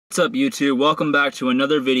What's up YouTube? Welcome back to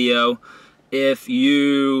another video. If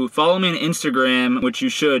you follow me on Instagram, which you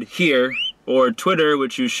should here, or Twitter,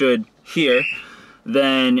 which you should here,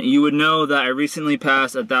 then you would know that I recently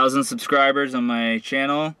passed 1,000 subscribers on my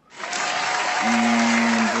channel.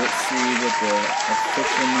 And let's see what the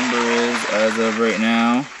official number is as of right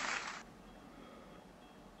now.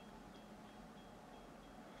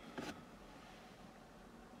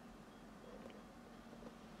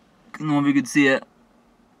 I don't know if you could see it.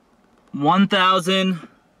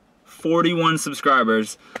 1,041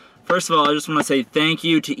 subscribers. First of all, I just want to say thank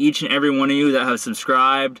you to each and every one of you that have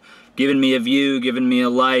subscribed, given me a view, given me a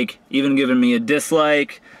like, even given me a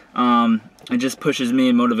dislike. It just pushes me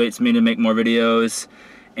and motivates me to make more videos.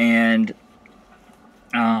 And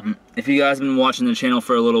if you guys have been watching the channel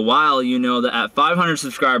for a little while, you know that at 500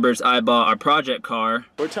 subscribers, I bought our project car.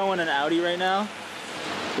 We're towing an Audi right now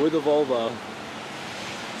with a Volvo.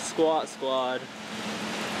 Squat Squad.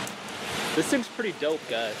 This thing's pretty dope,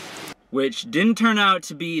 guys. Which didn't turn out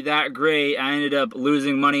to be that great. I ended up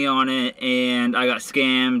losing money on it and I got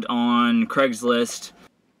scammed on Craigslist.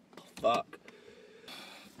 Fuck.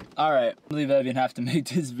 Alright, I believe I even have to make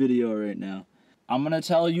this video right now. I'm gonna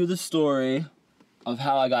tell you the story of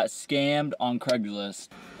how I got scammed on Craigslist.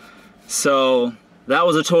 So, that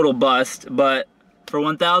was a total bust, but for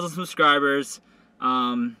 1,000 subscribers,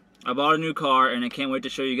 I bought a new car and I can't wait to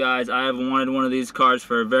show you guys. I have wanted one of these cars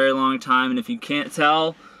for a very long time, and if you can't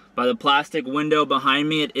tell by the plastic window behind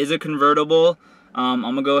me, it is a convertible. I'm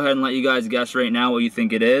gonna go ahead and let you guys guess right now what you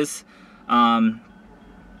think it is. And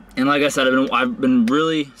like I said, I've been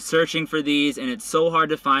really searching for these, and it's so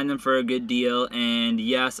hard to find them for a good deal. And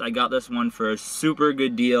yes, I got this one for a super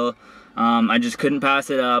good deal. I just couldn't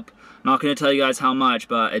pass it up. I'm not gonna tell you guys how much,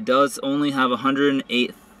 but it does only have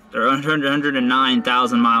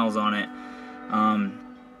 109,000 miles on it.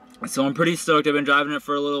 So I'm pretty stoked. I've been driving it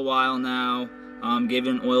for a little while now. Gave it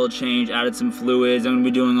an oil change, added some fluids. I'm gonna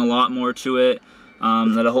be doing a lot more to it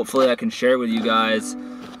that hopefully I can share with you guys.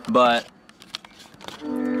 But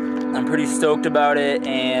I'm pretty stoked about it,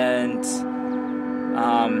 and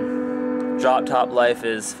drop top life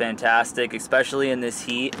is fantastic, especially in this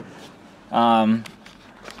heat.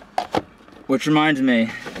 Which reminds me,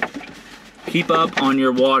 keep up on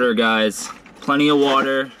your water, guys. Plenty of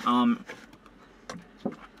water.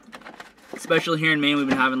 Especially here in Maine, we've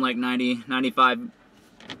been having like 90, 95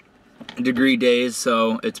 degree days,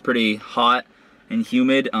 so it's pretty hot and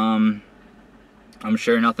humid. I'm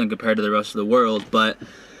sure nothing compared to the rest of the world, but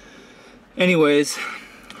anyways,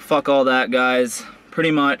 fuck all that, guys.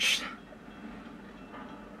 Pretty much,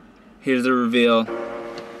 here's the reveal.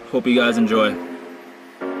 Hope you guys enjoy.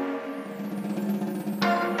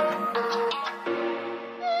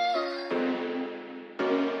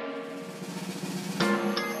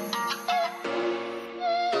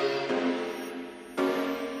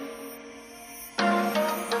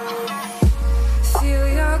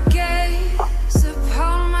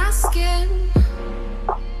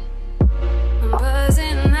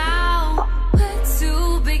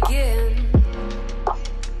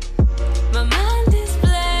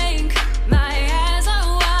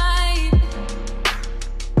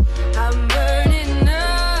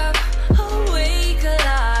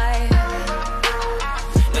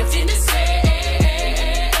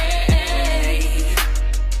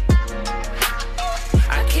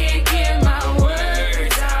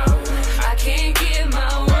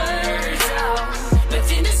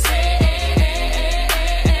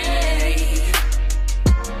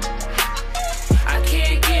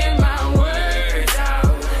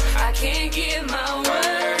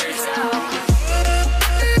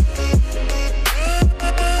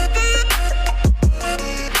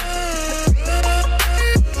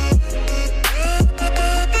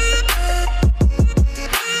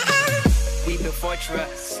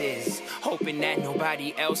 Hoping that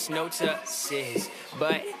nobody else notices,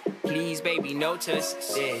 but please baby notice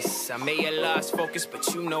this. I may have lost focus, but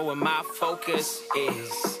you know where my focus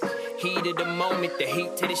is. Heat of the moment, the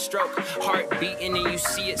heat to the stroke. Heart beating and you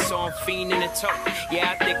see it, so I'm fiending a toke.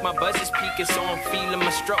 Yeah, I think my buzz is peaking, so I'm feeling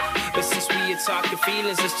my stroke. But since we are talking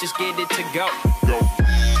feelings, let's just get it to go.